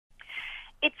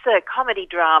it's a comedy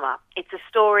drama. It's a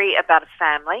story about a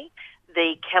family,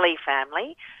 the Kelly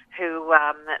family, who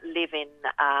live in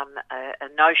a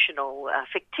notional,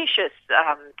 fictitious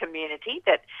community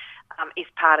that is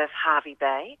part of Hervey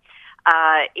Bay.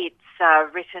 It's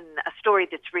a story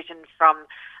that's written from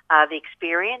the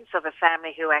experience of a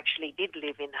family who actually did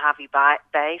live in Hervey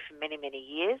Bay for many, many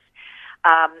years.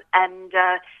 And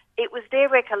it was their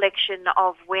recollection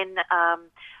of when a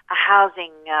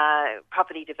housing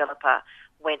property developer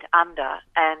went under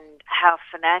and how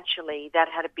financially that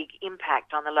had a big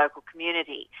impact on the local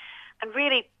community and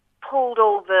really pulled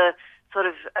all the sort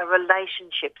of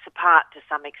relationships apart to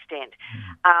some extent.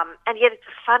 And yet it's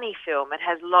a funny film. It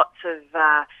has lots of,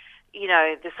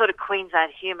 the sort of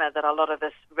Queensland humour that a lot of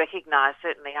us recognise,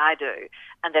 certainly I do,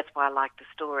 and that's why I like the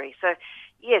story. So,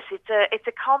 yes, it's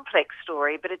a complex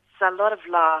story, but it's a lot of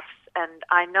laughs, and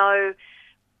I know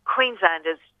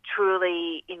Queenslanders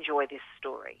truly enjoy this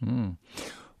story.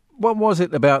 What was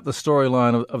it about the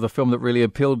storyline of the film that really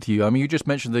appealed to you? I mean, you just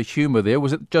mentioned the humour there.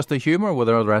 Was it just the humour, or were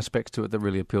there other aspects to it that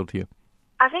really appealed to you?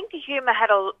 I think the humour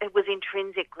it was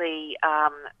intrinsically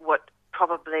what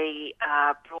probably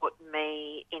brought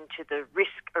me into the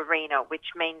risk arena,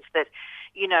 which means that,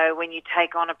 when you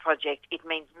take on a project, it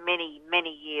means many,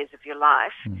 many years of your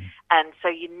life. And so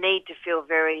you need to feel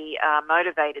very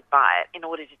motivated by it in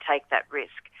order to take that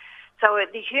risk. So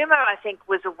the humour, I think,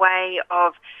 was a way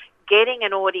of getting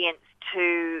an audience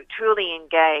to truly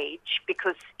engage,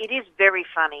 because it is very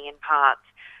funny in parts.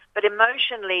 But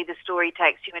emotionally, the story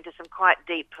takes you into some quite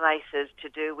deep places to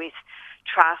do with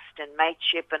trust and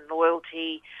mateship and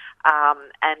loyalty,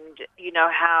 and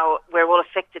how we're all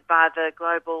affected by the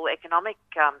global economic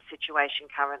situation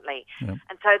currently. Yep.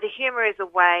 And so the humour is a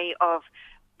way of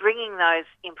bringing those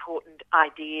important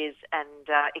ideas and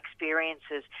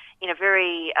experiences in a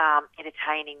very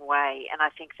entertaining way, and I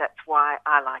think that's why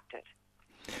I liked it.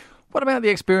 What about the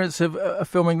experience of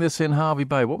filming this in Hervey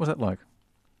Bay? What was that like?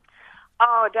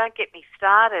 Oh, don't get me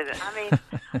started. I mean,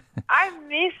 I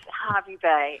miss Hervey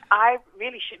Bay. I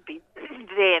really should be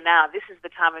there now. This is the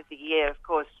time of the year, of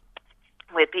course,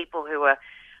 where people who are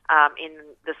in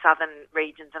the southern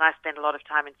regions, and I spend a lot of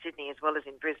time in Sydney as well as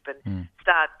in Brisbane,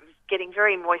 start getting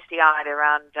very moisty-eyed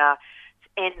around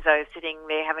Enzo, sitting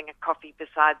there having a coffee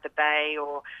beside the bay,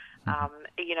 or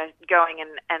going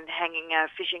and hanging a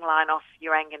fishing line off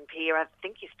Urangan Pier. I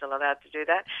think you're still allowed to do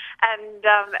that. And,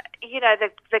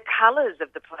 the colours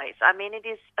of the place. I mean, it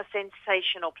is a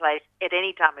sensational place at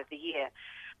any time of the year.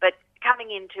 But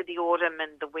coming into the autumn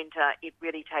and the winter, it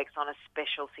really takes on a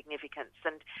special significance.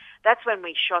 And that's when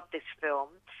we shot this film.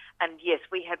 And, yes,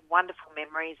 we had wonderful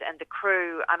memories. And the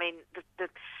crew, I mean,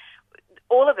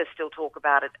 all of us still talk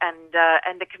about it, and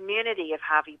the community of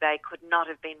Hervey Bay could not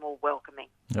have been more welcoming.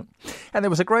 Yep. And there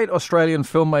was a great Australian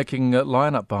filmmaking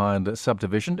lineup behind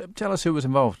Subdivision. Tell us who was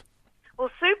involved. Well,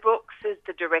 Sue Brooks is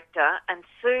the director, and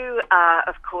Sue,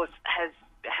 of course, has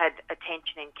had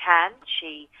attention in Cannes.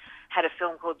 She had a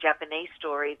film called Japanese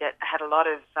Story that had a lot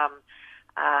of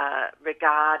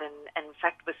regard, and in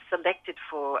fact was selected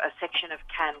for a section of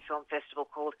Cannes Film Festival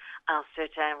called Un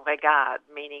Certain Regard,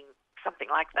 meaning something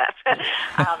like that,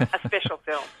 a special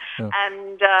film. Yeah.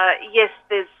 And yes,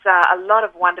 there's a lot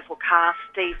of wonderful cast.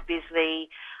 Steve Bisley,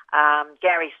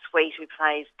 Gary Sweet, who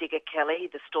plays Digger Kelly,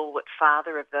 the stalwart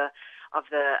father of the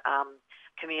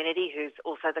community, who's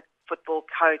also the football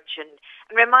coach, and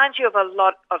reminds you of a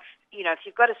lot of, if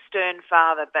you've got a stern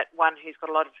father but one who's got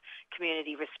a lot of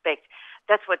community respect,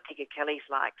 that's what Digger Kelly's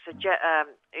like. So the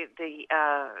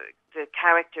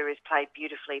character is played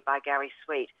beautifully by Gary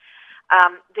Sweet.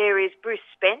 There is Bruce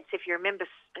Spence, if you remember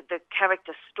the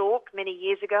character Stork many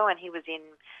years ago, and he was in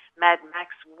Mad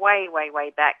Max way, way, way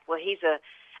back. Well,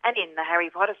 and in the Harry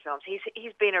Potter films.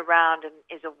 He's been around and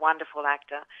is a wonderful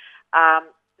actor.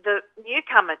 The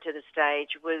newcomer to the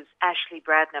stage was Ashley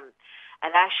Bradnam,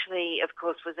 and Ashley, of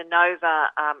course, was a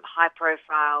Nova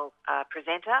high-profile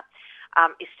presenter.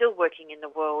 Is still working in the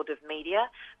world of media,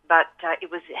 but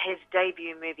it was his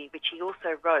debut movie, which he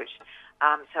also wrote.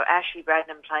 So Ashley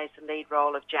Bradnam plays the lead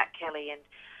role of Jack Kelly, and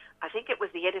I think it was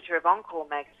the editor of Encore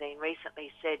magazine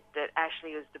recently said that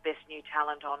Ashley was the best new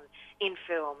talent in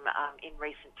film in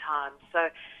recent times. So,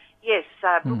 yes,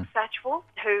 Brooke Satchwell,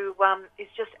 who is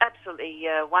just absolutely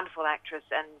a wonderful actress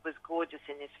and was gorgeous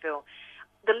in this film.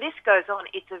 The list goes on.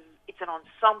 It's an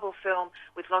ensemble film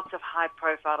with lots of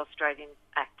high-profile Australian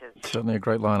actors. Certainly a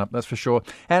great lineup, that's for sure.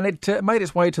 And it made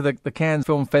its way to the Cannes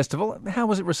Film Festival. How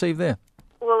was it received there?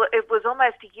 Well, it was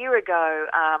almost a year ago,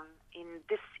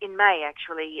 in May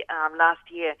actually,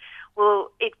 last year.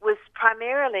 Well, it was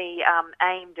primarily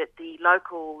aimed at the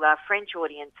local French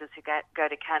audiences who go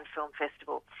to Cannes Film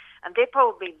Festival. And they're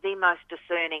probably the most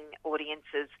discerning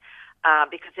audiences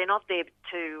because they're not there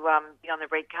to be on the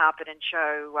red carpet and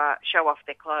show off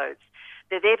their clothes.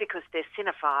 They're there because they're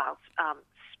cinephiles,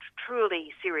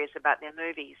 truly serious about their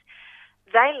movies.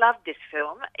 They loved this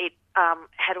film. It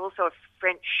had also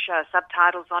French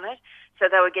subtitles on it, so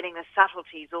they were getting the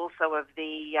subtleties also of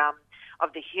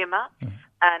the humour.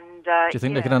 And do you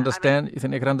think they could understand? You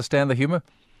think they could understand the humour?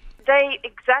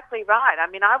 Exactly right. I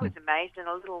mean, I was amazed and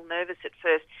a little nervous at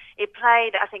first. It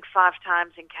played, I think, 5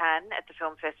 times in Cannes at the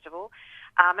film festival,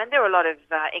 and there were a lot of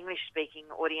English-speaking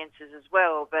audiences as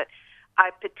well. But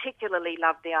I particularly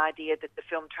loved the idea that the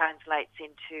film translates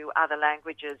into other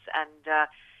languages, and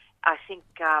I think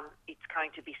it's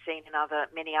going to be seen in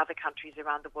many other countries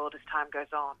around the world as time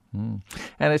goes on.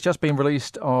 And it's just been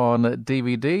released on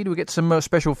DVD. Do we get some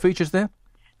special features there?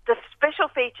 The special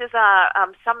features are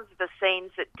some of the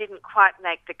scenes that didn't quite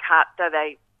make the cut, though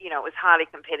it was highly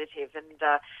competitive, and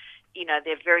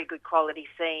they're very good quality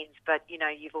scenes. But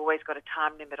you've always got a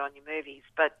time limit on your movies.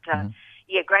 But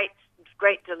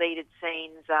great deleted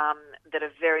scenes that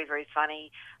are very, very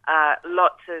funny.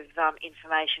 Lots of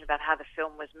information about how the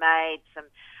film was made. Some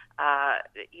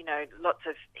lots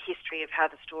of history of how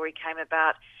the story came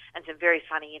about, and some very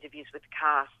funny interviews with the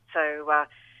cast. So.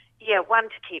 One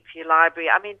to keep for your library.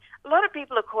 I mean, a lot of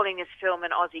people are calling this film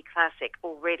an Aussie classic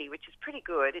already, which is pretty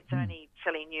good. It's only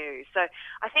fairly new. So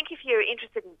I think if you're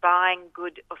interested in buying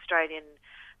good Australian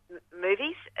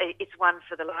movies, it's one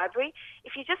for the library.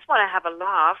 If you just want to have a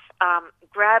laugh,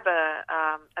 grab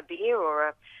a beer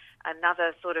or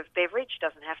another sort of beverage,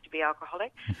 doesn't have to be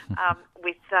alcoholic,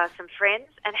 with some friends,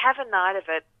 and have a night of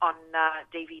it on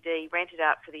DVD, rent it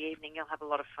out for the evening. You'll have a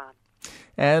lot of fun.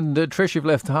 And Trish, you've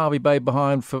left Hervey Bay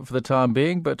behind for the time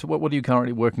being, but what are you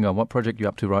currently working on? What project are you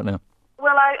up to right now?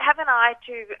 Well, I have an eye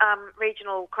to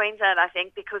regional Queensland, I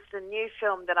think, because the new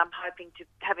film that I'm hoping to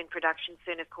have in production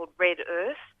soon is called Red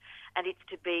Earth, and it's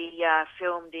to be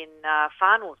filmed in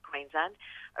far north Queensland,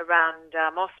 around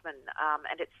Mossman,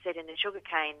 and it's set in the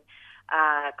sugarcane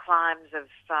climes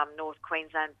of North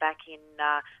Queensland back in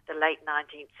the late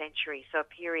 19th century, so a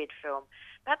period film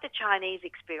about the Chinese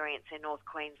experience in North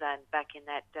Queensland back in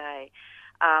that day.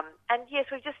 And yes,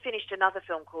 we've just finished another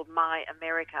film called My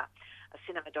America, a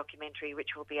cinema documentary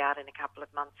which will be out in a couple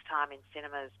of months' time in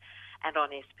cinemas and on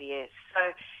SBS.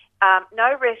 So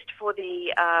no rest for the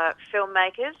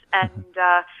filmmakers, and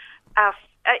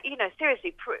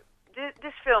seriously,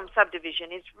 this film,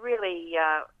 Subdivision, is really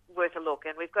worth a look,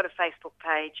 and we've got a Facebook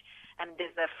page, and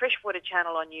there's a Freshwater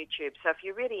channel on YouTube. So if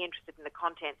you're really interested in the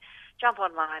content, jump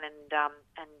online and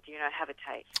have a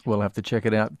taste. We'll have to check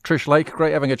it out. Trish Lake,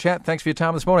 great having a chat. Thanks for your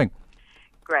time this morning.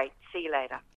 Great. See you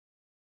later.